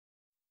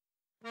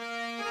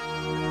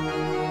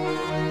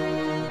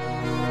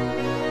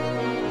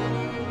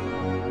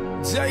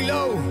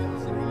J-Lo,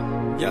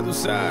 ya tú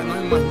sabes, no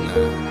hay más nada.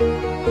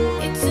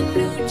 It's a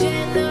new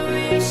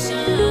generation,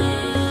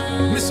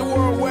 Mr.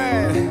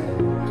 Worldwide,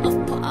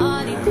 of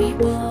party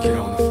people. get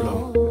on the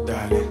floor,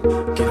 darling,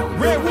 get on the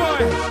Red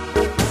one.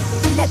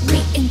 Let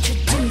me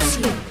introduce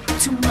you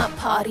to my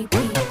party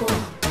people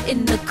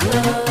in the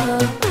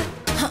club.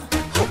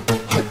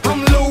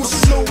 I'm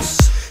loose,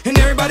 and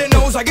everybody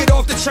knows I get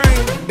off the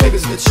train.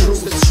 Baby's the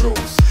truth.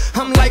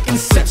 I'm like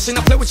Inception,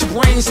 I play with your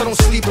brain, so don't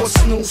sleep or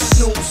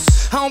snooze.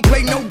 I don't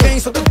play no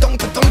games, so don't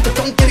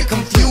get it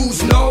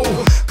confused, no,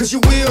 cause you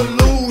will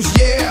lose,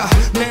 yeah.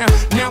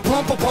 Now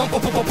pump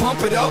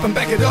it up and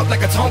back it up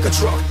like a Tonka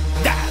truck.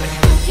 Darling.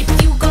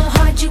 If you go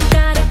hard, you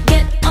gotta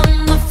get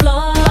on the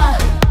floor.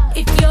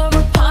 If you're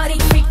a party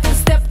freak, then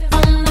step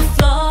on the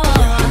floor.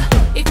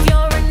 If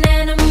you're an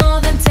animal,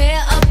 then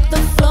tear up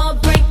the floor.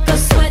 Break a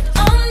sweat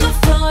on the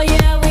floor,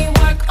 yeah, we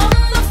work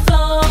on the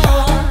floor.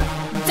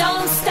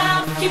 Don't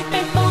stop, keep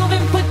it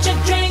moving, put your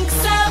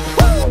drinks up.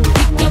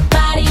 Pick your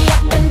body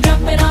up and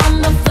drop it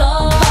on the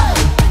floor.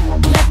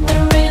 Let the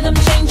rhythm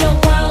change your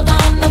world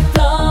on the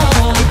floor.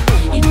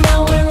 You know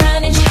we're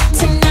running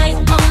tonight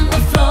on the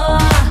floor.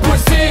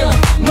 Brazil,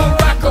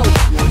 Morocco,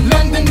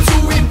 London to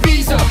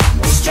Ibiza,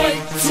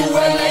 straight to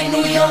LA,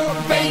 New York,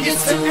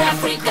 Vegas to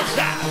Africa.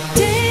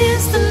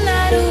 Dance the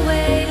night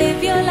away,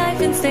 live your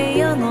life and stay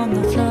young on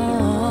the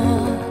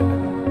floor.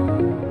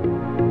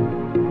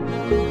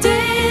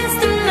 Dance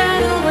the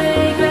night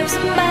away, grab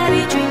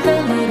somebody, drink a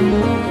little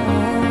more.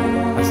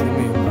 Así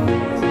mismo,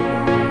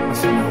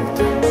 así me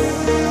gusta,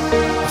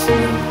 así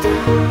me gusta,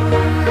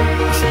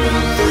 así me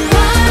gusta.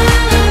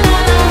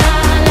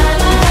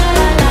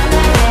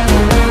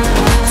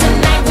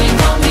 Tonight we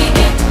gon' be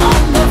it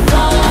on the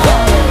floor.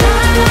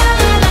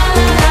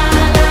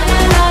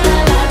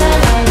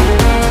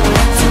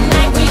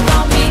 Tonight we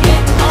gon' be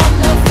it on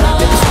the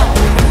floor.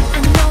 I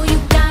know you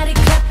got it,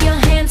 clap your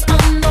hands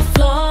on the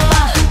floor.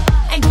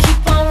 And keep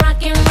on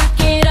rocking, rock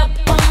it up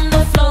on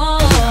the floor.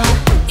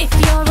 If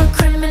you're a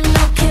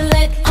criminal, kill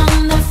it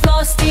on the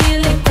floor.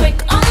 Steal it quick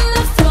on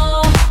the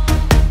floor.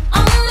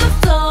 On the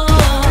floor.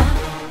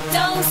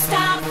 Don't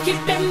stop,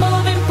 keep it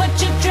moving, put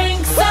your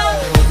drinks up.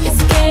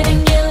 It's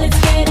getting ill, it's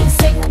getting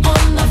sick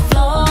on the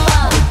floor.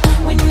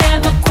 We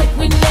never quit,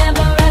 we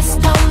never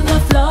rest on the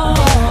floor.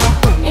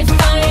 If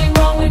I ain't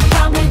wrong, we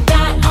probably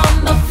die on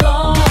the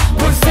floor.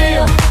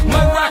 Brazil,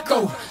 Morocco,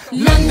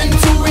 London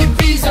to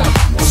Ibiza,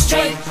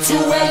 straight to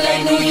LA,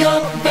 New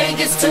York,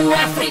 Vegas to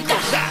Africa.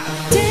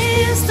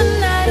 Dance the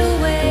night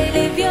away,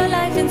 live your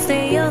life and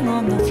stay young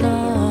on the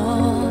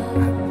floor.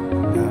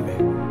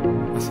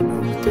 Así me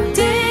gusta.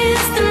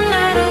 Dance the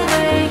night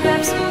away,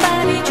 grab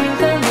somebody,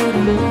 drink a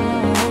little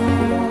more.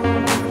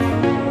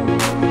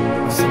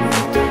 Así me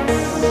gusta,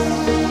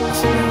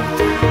 así me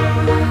gusta,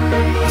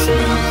 así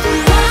me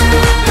gusta.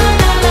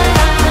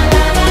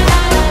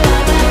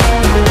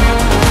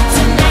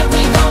 Tonight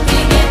we gon' be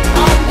it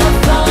on the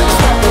floor.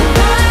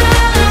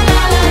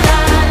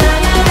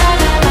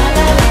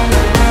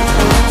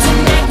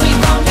 Tonight we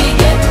gon' be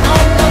it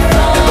on the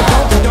floor.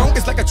 Donk,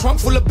 it's like a trunk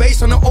full of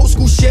bass on an old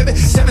school Chevy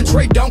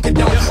 7-tray Donkey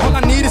Donk. All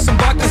I need is some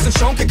vodka, some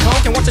Shonky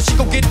Conk, and watch a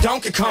chico get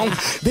Donkey Kong.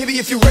 Baby,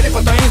 if you ready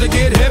for things to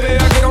get heavy,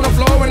 I get on the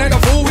floor and act a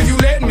fool if you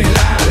let me.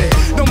 Lie.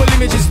 Don't believe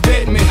me, just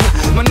bet me.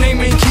 My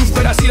name ain't Keith,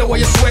 but I see the way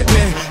you sweat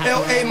me.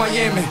 L.A.,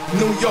 Miami,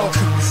 New York,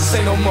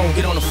 say no more,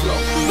 get on the floor.